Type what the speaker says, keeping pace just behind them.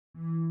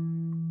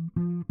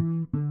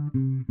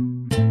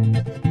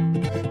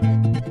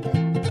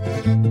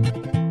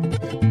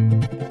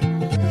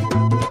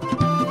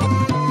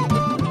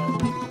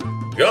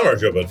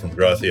Omar Jobed from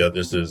Gracia.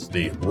 This is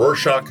the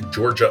Rorschach,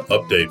 Georgia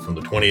update from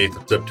the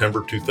 28th of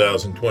September,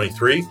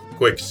 2023.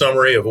 Quick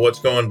summary of what's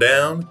going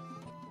down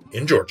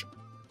in Georgia.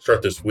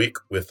 Start this week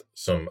with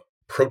some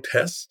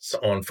protests.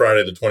 On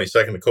Friday the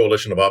 22nd, a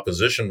coalition of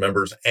opposition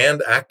members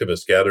and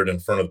activists gathered in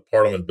front of the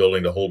Parliament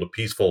building to hold a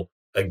peaceful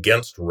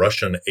Against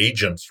Russian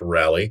Agents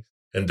rally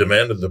and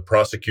demanded the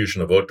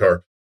prosecution of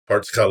Otar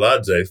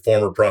Partschaladze,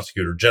 former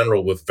prosecutor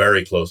general with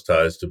very close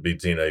ties to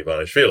Bidzina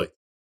Ivanishvili.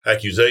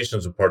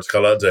 Accusations of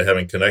Partschaladze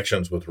having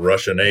connections with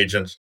Russian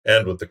agents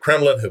and with the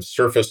Kremlin have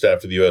surfaced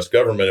after the U.S.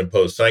 government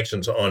imposed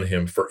sanctions on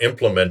him for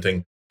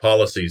implementing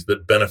policies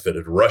that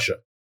benefited Russia.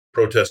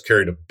 Protests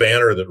carried a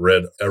banner that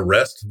read,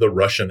 "Arrest the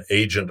Russian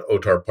agent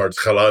Otar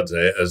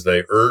Partschaladze," as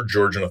they urge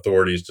Georgian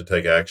authorities to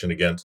take action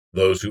against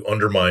those who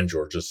undermine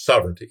Georgia's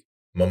sovereignty.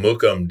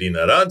 Mamuka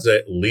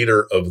Mdinaradze,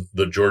 leader of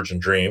the Georgian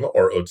Dream,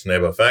 or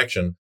Otzneba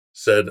faction,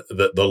 said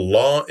that the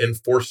law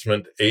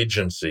enforcement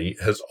agency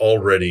has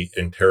already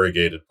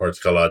interrogated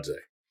Partschaladze.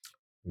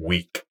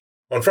 Weak.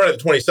 On Friday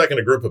the 22nd,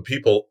 a group of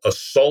people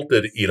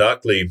assaulted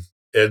Irakli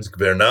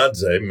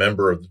Edzgvernadze,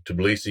 member of the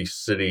Tbilisi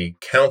City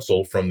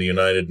Council from the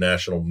United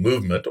National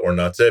Movement, or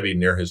Natsebi,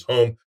 near his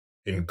home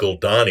in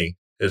Guldani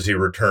as he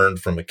returned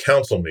from a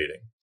council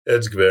meeting.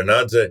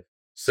 Edzgvernadze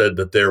said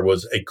that there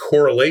was a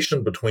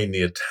correlation between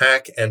the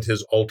attack and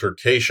his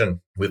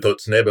altercation with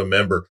Otzneba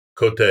member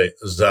Kote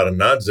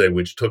Zaranadze,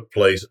 which took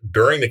place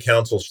during the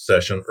council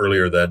session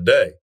earlier that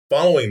day.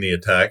 Following the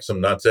attack,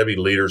 some Natsebi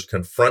leaders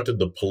confronted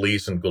the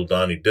police in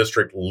Guldani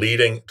district,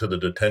 leading to the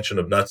detention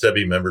of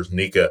Natsebi members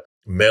Nika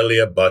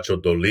Melia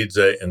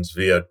Bachodolidze and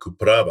Zviad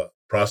Kuprava.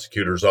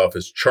 Prosecutor's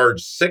office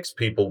charged 6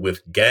 people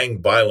with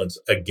gang violence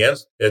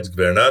against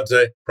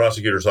Edzgvernadze.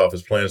 Prosecutor's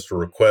office plans to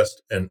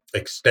request an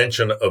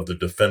extension of the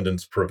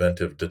defendant's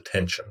preventive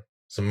detention.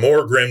 Some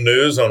more grim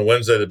news. On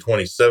Wednesday, the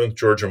 27th,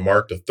 Georgia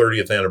marked the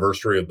 30th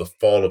anniversary of the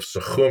fall of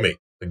Sukhumi.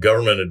 The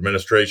government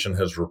administration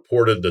has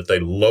reported that they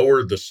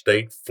lowered the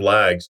state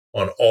flags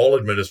on all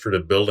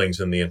administrative buildings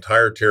in the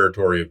entire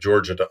territory of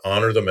Georgia to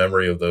honor the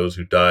memory of those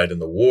who died in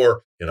the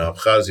war in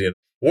Abkhazia.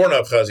 War in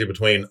Abkhazia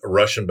between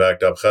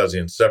Russian-backed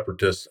Abkhazian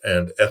separatists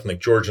and ethnic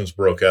Georgians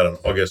broke out in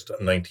August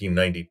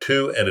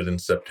 1992, ended in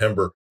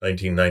September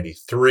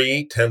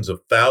 1993. Tens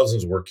of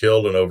thousands were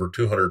killed and over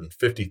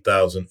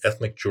 250,000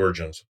 ethnic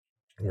Georgians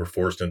were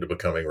forced into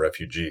becoming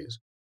refugees.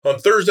 On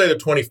Thursday, the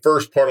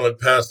 21st, Parliament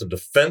passed a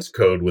defense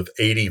code with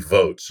 80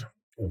 votes.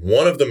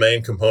 One of the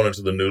main components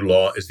of the new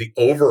law is the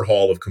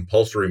overhaul of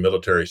compulsory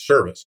military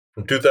service.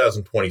 From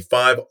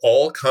 2025,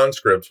 all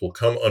conscripts will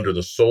come under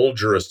the sole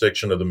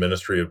jurisdiction of the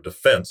Ministry of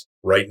Defense.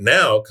 Right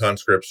now,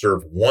 conscripts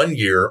serve 1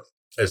 year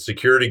as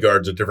security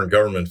guards at different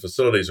government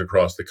facilities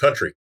across the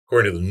country.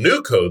 According to the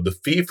new code, the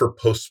fee for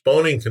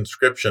postponing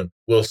conscription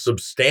will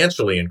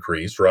substantially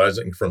increase,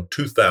 rising from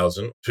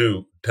 2,000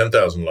 to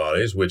 10,000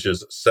 lattes, which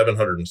is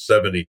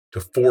 770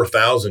 to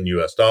 4,000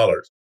 US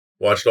dollars.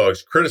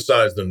 Watchdogs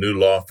criticized the new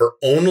law for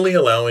only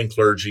allowing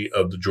clergy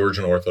of the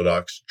Georgian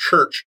Orthodox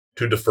Church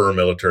to defer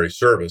military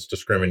service,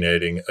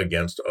 discriminating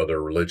against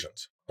other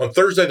religions. On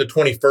Thursday, the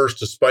 21st,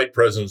 despite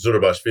President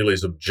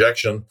Zurabashvili's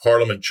objection,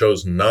 Parliament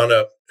chose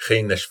Nana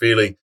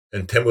Khainashvili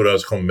and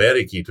Temuraz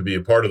Khomeriki to be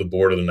a part of the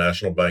board of the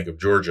National Bank of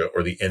Georgia,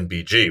 or the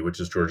NBG, which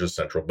is Georgia's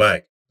central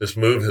bank. This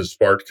move has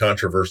sparked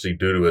controversy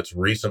due to its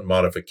recent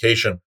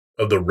modification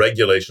of the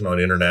regulation on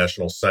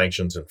international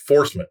sanctions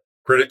enforcement.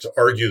 Critics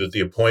argue that the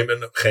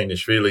appointment of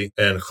Khainashvili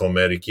and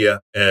Khomeriki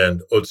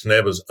and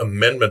Otzneba's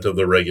amendment of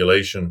the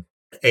regulation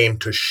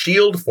aimed to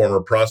shield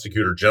former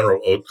Prosecutor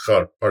General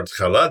Otar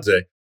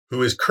Partschaladze,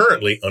 who is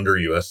currently under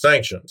U.S.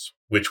 sanctions,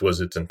 which was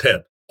its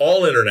intent.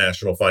 All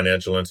international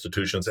financial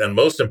institutions, and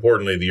most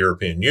importantly, the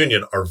European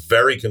Union, are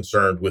very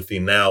concerned with the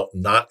now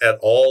not at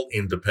all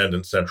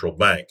independent central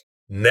bank.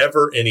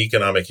 Never in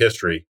economic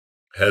history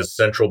has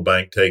central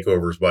bank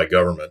takeovers by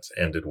governments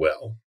ended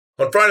well.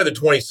 On Friday the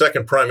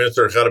 22nd, Prime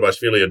Minister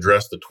Garibashvili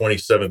addressed the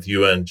 27th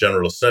UN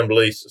General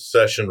Assembly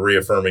session,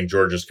 reaffirming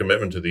Georgia's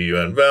commitment to the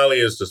UN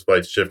values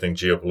despite shifting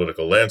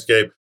geopolitical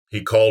landscape.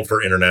 He called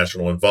for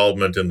international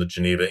involvement in the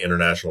Geneva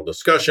international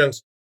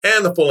discussions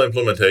and the full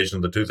implementation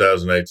of the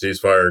 2008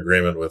 ceasefire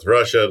agreement with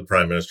Russia. The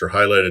Prime Minister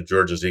highlighted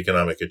Georgia's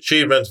economic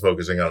achievements,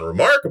 focusing on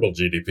remarkable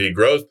GDP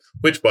growth,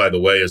 which, by the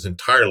way, is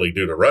entirely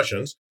due to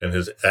Russians and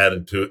has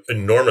added to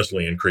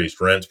enormously increased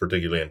rents,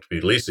 particularly in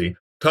Tbilisi.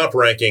 Top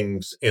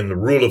rankings in the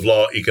rule of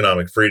law,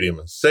 economic freedom,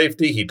 and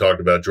safety. He talked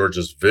about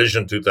Georgia's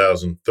Vision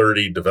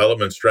 2030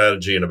 development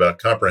strategy and about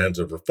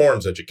comprehensive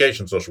reforms,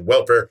 education, social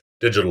welfare,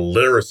 digital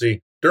literacy.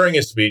 During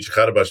his speech,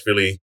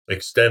 Garibashvili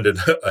extended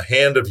a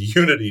hand of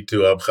unity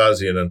to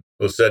Abkhazian and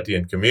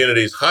Ossetian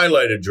communities,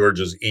 highlighted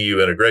Georgia's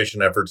EU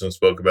integration efforts, and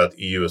spoke about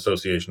the EU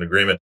association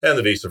agreement and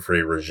the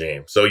visa-free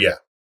regime. So yeah,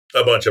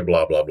 a bunch of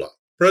blah, blah, blah.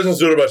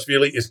 President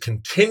Zurabashvili is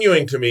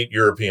continuing to meet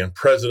European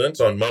presidents.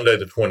 On Monday,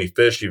 the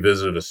 25th, she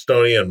visited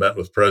Estonia and met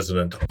with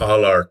President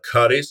Alar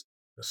Karis.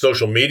 A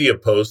social media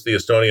post, the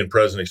Estonian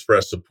president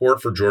expressed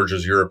support for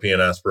Georgia's European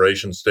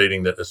aspirations,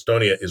 stating that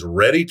Estonia is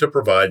ready to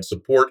provide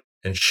support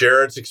and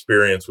share its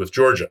experience with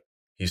Georgia.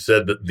 He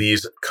said that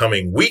these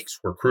coming weeks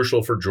were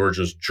crucial for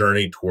Georgia's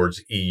journey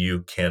towards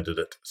EU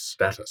candidate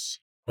status.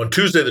 On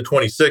Tuesday, the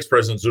 26th,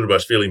 President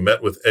Zurabishvili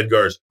met with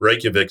Edgars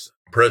Reykjaviks,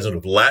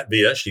 president of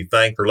Latvia. She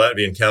thanked her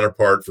Latvian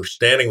counterpart for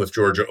standing with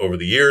Georgia over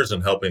the years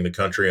and helping the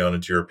country on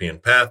its European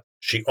path.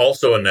 She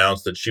also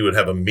announced that she would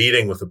have a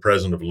meeting with the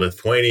president of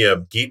Lithuania,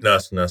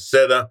 Gitanas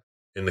Nausėda,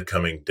 in the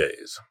coming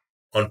days.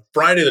 On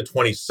Friday, the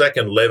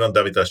 22nd, Levon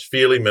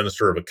Davitashvili,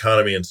 Minister of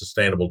Economy and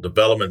Sustainable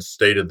Development,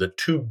 stated that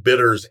two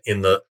bidders in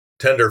the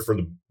tender for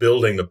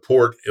building the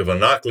port of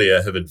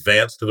Anaklia have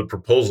advanced to the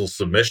proposal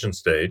submission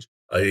stage.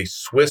 A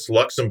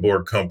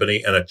Swiss-Luxembourg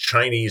company and a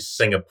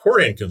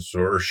Chinese-Singaporean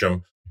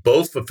consortium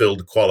both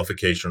fulfilled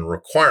qualification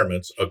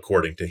requirements,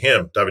 according to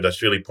him.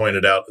 Davitashvili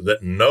pointed out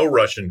that no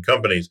Russian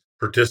companies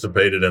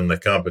participated in the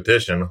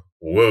competition.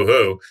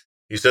 Woohoo!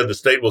 He said the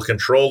state will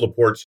control the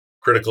port's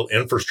critical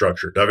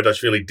infrastructure.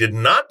 Davitashvili did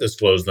not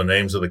disclose the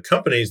names of the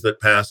companies that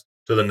passed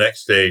to the next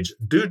stage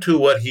due to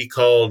what he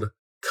called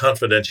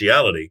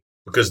confidentiality,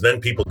 because then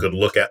people could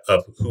look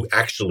up who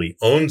actually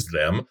owns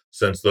them,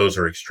 since those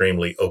are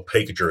extremely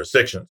opaque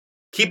jurisdictions.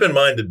 Keep in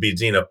mind that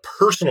Bidzina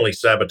personally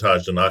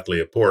sabotaged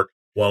Anaklia Port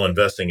while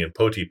investing in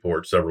Poti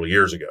Port several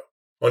years ago.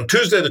 On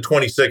Tuesday, the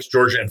 26th,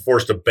 Georgia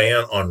enforced a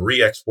ban on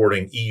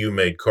re-exporting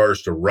EU-made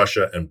cars to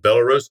Russia and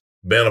Belarus.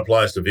 The ban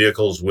applies to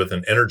vehicles with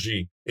an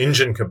energy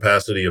engine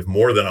capacity of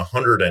more than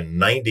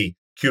 190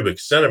 cubic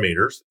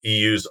centimeters.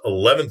 EU's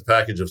 11th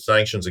package of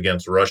sanctions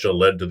against Russia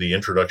led to the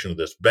introduction of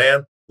this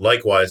ban.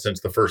 Likewise,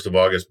 since the 1st of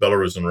August,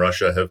 Belarus and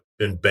Russia have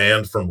been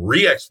banned from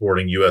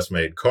re-exporting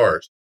U.S.-made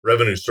cars.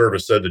 Revenue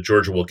Service said that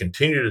Georgia will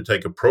continue to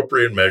take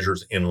appropriate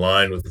measures in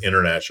line with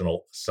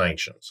international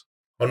sanctions.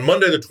 On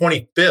Monday, the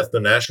 25th,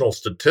 the National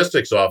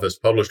Statistics Office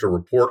published a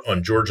report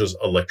on Georgia's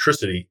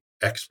electricity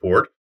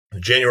export. In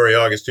the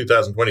January-August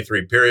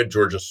 2023 period,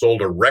 Georgia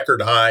sold a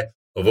record high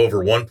of over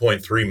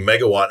 1.3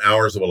 megawatt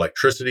hours of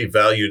electricity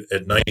valued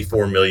at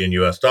 $94 million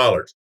US.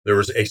 There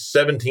was a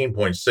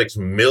 $17.6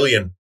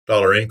 million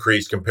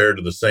increase compared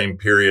to the same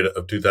period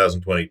of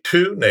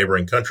 2022.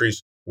 Neighboring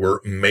countries were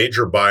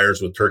major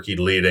buyers, with Turkey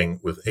leading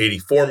with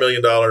 $84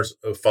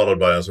 million, followed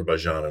by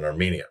Azerbaijan and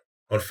Armenia.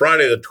 On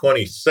Friday, the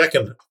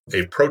 22nd,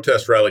 a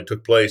protest rally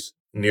took place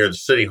near the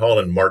city hall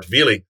in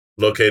Martvili,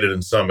 located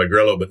in San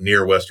Magrelo but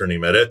near western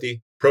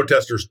Imereti.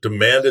 Protesters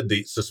demanded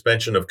the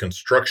suspension of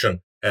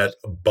construction at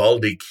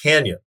Baldi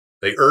Canyon.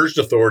 They urged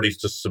authorities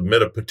to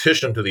submit a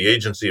petition to the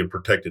Agency of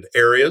Protected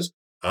Areas.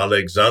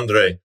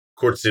 Alexandre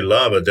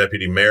Kurtsilava,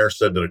 deputy mayor,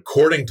 said that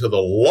according to the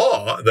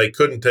law, they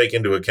couldn't take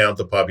into account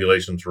the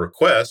population's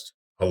request.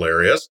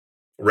 Hilarious.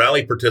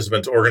 Rally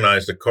participants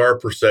organized a car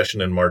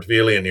procession in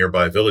Martvili and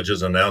nearby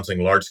villages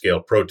announcing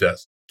large-scale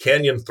protests.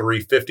 Canyon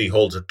 350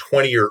 holds a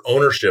 20-year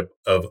ownership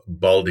of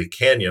Baldi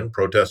Canyon.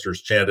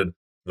 Protesters chanted,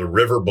 "The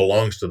river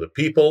belongs to the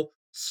people,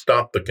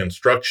 stop the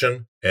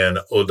construction, and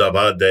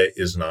Odabade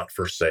is not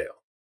for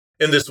sale."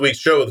 In this week's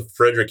show, the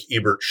Friedrich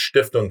Ebert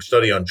Stiftung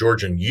study on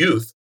Georgian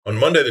youth, on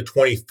Monday the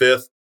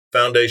 25th,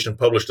 Foundation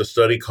published a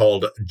study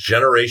called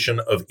Generation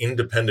of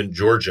Independent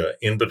Georgia,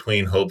 In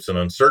Between Hopes and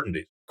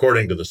Uncertainties.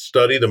 According to the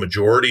study, the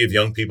majority of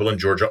young people in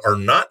Georgia are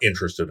not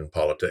interested in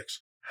politics.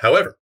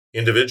 However,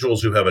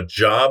 individuals who have a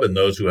job and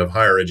those who have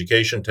higher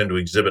education tend to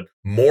exhibit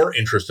more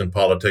interest in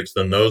politics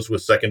than those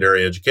with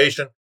secondary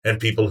education and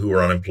people who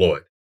are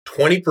unemployed.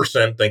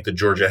 20% think that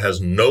Georgia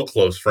has no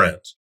close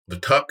friends. The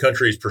top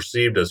countries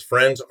perceived as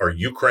friends are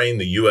Ukraine,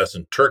 the U.S.,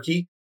 and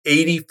Turkey.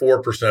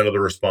 84% of the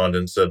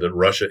respondents said that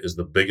Russia is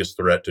the biggest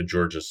threat to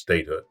Georgia's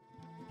statehood.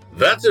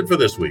 That's it for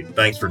this week.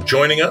 Thanks for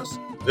joining us.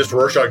 This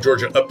Rorschach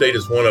Georgia Update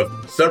is one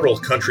of several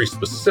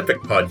country-specific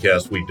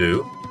podcasts we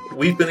do.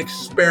 We've been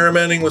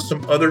experimenting with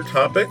some other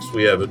topics.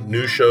 We have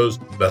new shows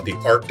about the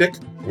Arctic,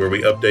 where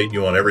we update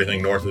you on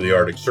everything north of the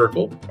Arctic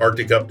Circle.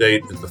 Arctic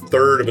Update is the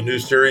third of a new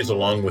series,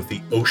 along with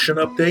the Ocean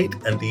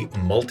Update and the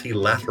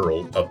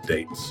Multilateral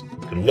Updates.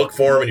 You can look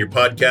for them in your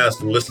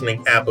podcast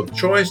listening app of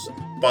choice.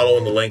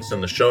 Following the links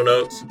in the show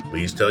notes.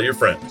 Please tell your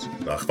friends.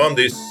 Nach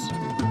Fundis.